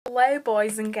Hello,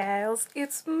 boys and girls.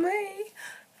 It's me,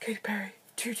 Katy Perry,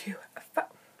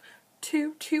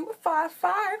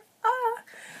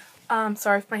 2255.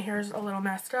 Sorry if my hair is a little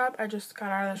messed up. I just got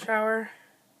out of the shower,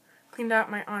 cleaned out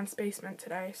my aunt's basement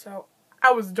today, so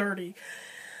I was dirty.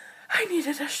 I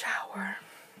needed a shower.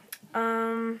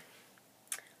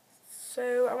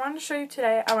 So I wanted to show you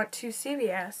today. I went to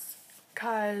CVS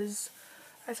because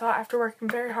I thought after working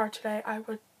very hard today, I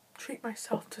would treat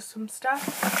myself to some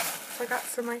stuff. So I got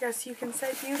some, I guess you can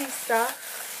say, beauty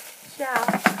stuff.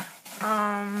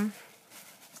 Yeah.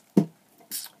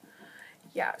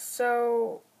 Yeah,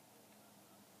 so,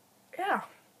 yeah.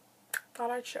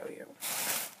 Thought I'd show you.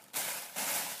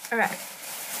 Okay.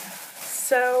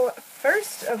 So,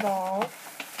 first of all,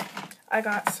 I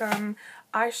got some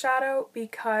eyeshadow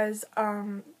because,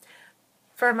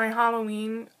 for my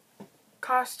Halloween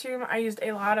costume, I used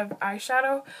a lot of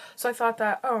eyeshadow, so I thought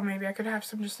that, oh, maybe I could have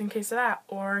some just in case of that,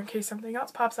 or in case something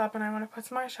else pops up and I want to put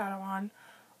some eyeshadow on,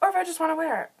 or if I just want to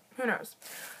wear it, who knows.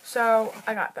 So,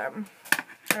 I got them.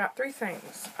 I got 3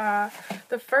 things.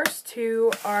 The first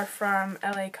 2 are from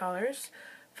LA Colors.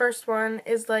 First one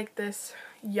is like this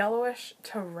yellowish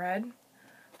to red,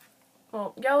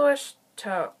 well, yellowish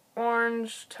to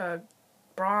orange to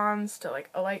bronze to like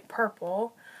a light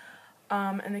purple.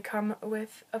 And they come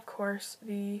with, of course,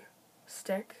 the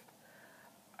stick.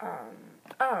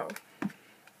 Oh.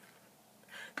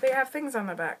 They have things on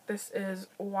the back. This is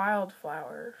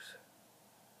Wildflowers.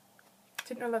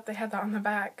 Didn't know that they had that on the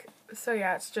back. So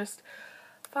yeah, it's just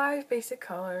 5 basic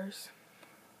colors.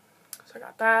 So I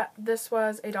got that. This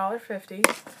was $1.50.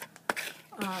 Put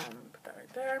that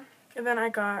right there. And then I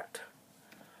got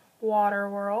Water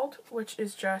World, which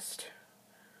is just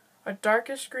a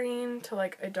darkish green to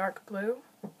like a dark blue.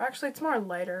 Actually, it's more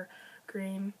lighter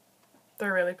green.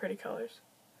 They're really pretty colors.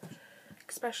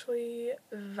 Especially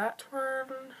that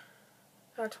one,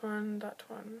 that one, that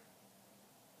one.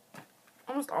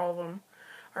 Almost all of them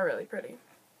are really pretty.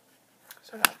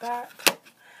 So I got that.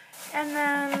 And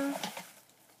then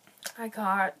I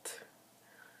got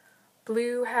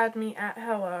Blue Had Me at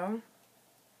Hello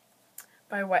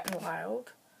by Wet n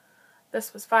Wild.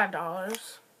 This was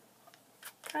 $5.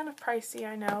 Kind of pricey,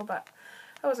 I know, but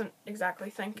I wasn't exactly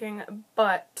thinking.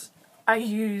 But I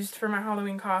used for my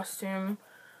Halloween costume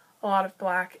a lot of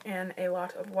black and a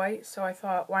lot of white, so I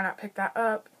thought, why not pick that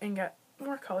up and get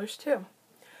more colors too.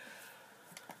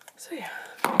 So yeah,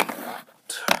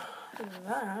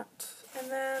 that. And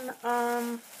then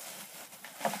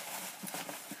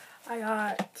I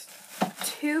got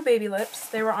 2 baby lips.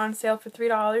 They were on sale for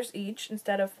 $3 each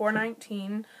instead of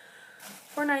 $4.19.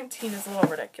 $4.19 is a little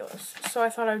ridiculous, so I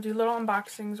thought I would do little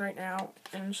unboxings right now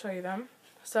and show you them.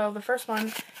 So the first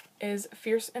one is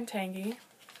Fierce and Tangy.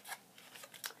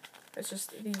 It's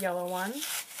just the yellow one.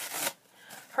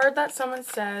 Heard that someone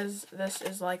says this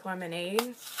is like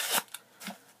lemonade.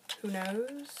 Who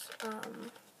knows?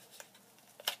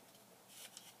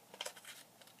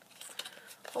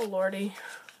 Oh lordy.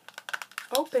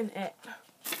 Open it.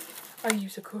 I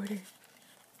use a quarter.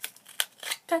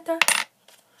 Ta-ta.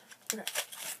 Okay.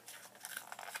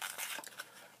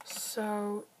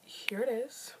 So here it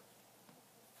is.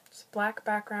 It's black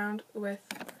background with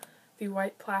the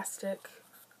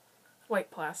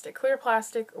clear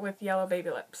plastic with yellow baby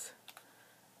lips.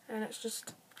 And it's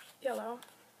just yellow.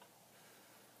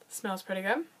 Smells pretty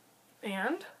good.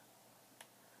 And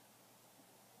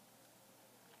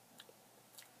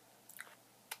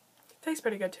tastes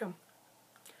pretty good too.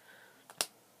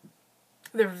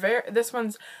 This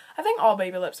one's, I think all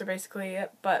baby lips are basically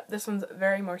it, but this one's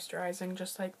very moisturizing,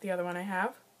 just like the other one I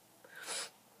have.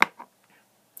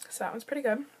 So that one's pretty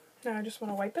good. Now I just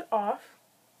want to wipe it off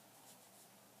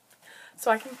so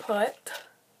I can put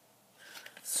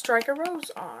Strike a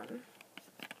Rose on,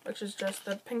 which is just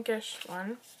the pinkish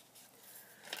one.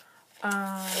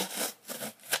 I'm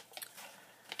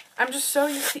just so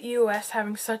used to EOS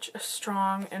having such a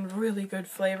strong and really good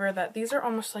flavor that these are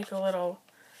almost like a little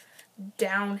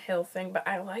downhill thing, but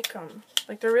I like them.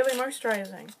 Like, they're really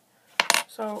moisturizing.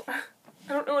 So, I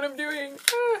don't know what I'm doing.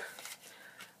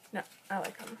 No, I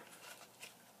like them.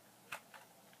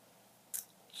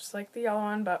 Just like the yellow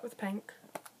one, but with pink.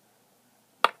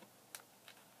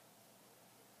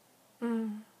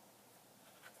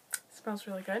 Smells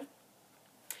really good.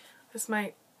 This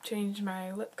might change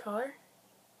my lip color.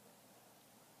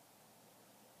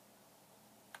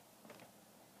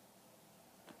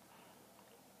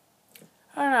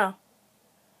 I don't know.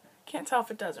 Can't tell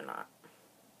if it does or not.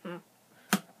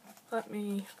 Let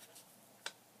me...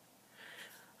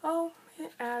 Oh,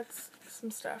 it adds some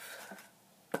stuff.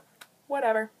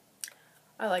 Whatever.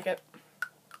 I like it.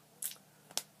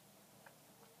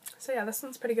 So yeah, this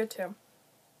one's pretty good too.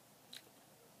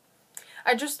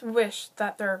 I just wish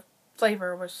that their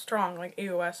flavor was strong like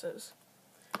EOS's.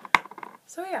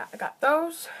 So yeah, I got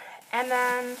those. And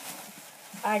then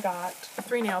I got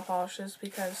 3 nail polishes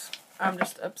because I'm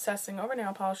just obsessing over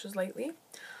nail polishes lately.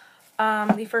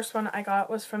 The first one I got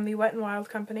was from the Wet n Wild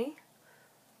company,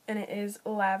 and it is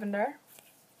lavender,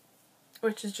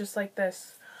 which is just like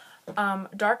this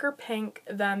darker pink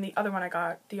than the other one I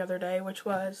got the other day, which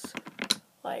was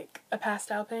like a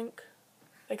pastel pink.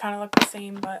 They kind of look the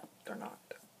same, but they're not.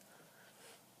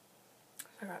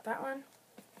 I got that one.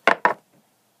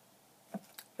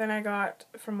 Then I got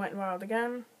from Wet n Wild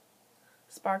again,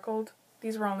 sparkled.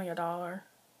 These were only $1,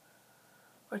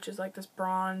 which is like this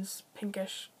bronze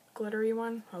pinkish glittery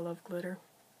one. I love glitter.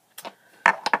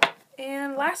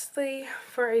 And lastly,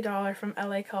 for $1 from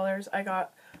LA Colors, I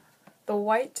got the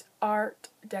White Art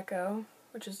Deco,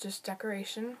 which is just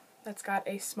decoration. That's got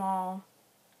a small,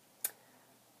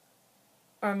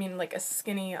 or I mean like a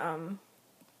skinny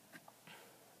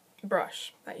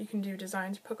brush that you can do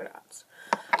designs, polka dots.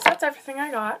 So that's everything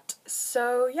I got.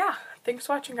 So yeah, thanks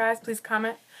for watching, guys. Please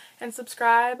comment and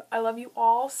subscribe. I love you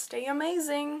all. Stay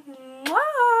amazing.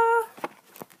 Mwah!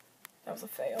 That was a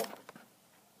fail.